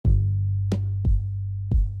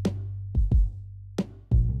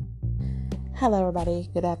Hello, everybody.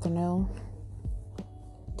 Good afternoon.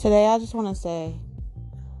 Today, I just want to say,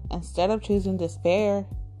 instead of choosing despair,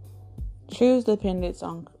 choose dependence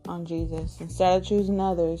on Jesus. Instead of choosing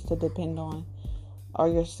others to depend on or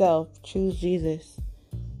yourself, choose Jesus.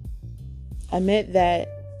 Admit that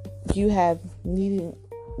you have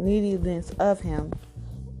neediness of Him.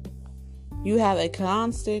 You have a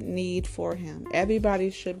constant need for Him.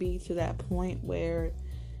 Everybody should be to that point where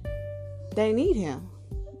they need Him.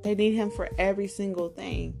 They need Him for every single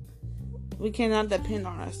thing. We cannot depend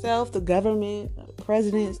on ourselves, the government,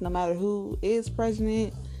 presidents, no matter who is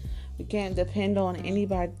president. We can't depend on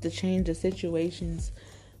anybody to change the situations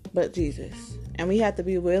but Jesus. And we have to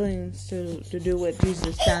be willing to do what Jesus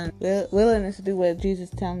is telling us. Willingness to do what Jesus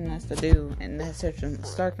is telling us to do in that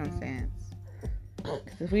circumstance.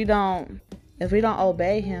 If we don't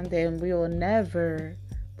obey Him, then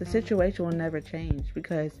the situation will never change,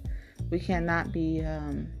 because we cannot be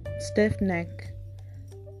stiff-necked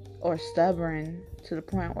or stubborn to the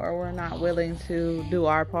point where we're not willing to do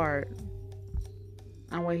our part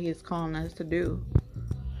on what He is calling us to do.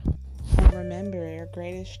 And remember, your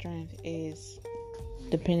greatest strength is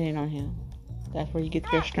depending on Him. That's where you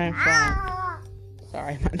get your strength from.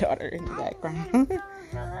 Sorry, my daughter in the background.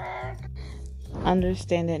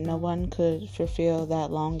 Understand that no one could fulfill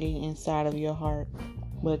that longing inside of your heart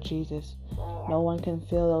but Jesus. No one can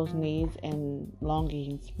fill those needs and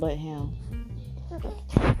longings but Him.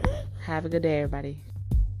 Have a good day, everybody.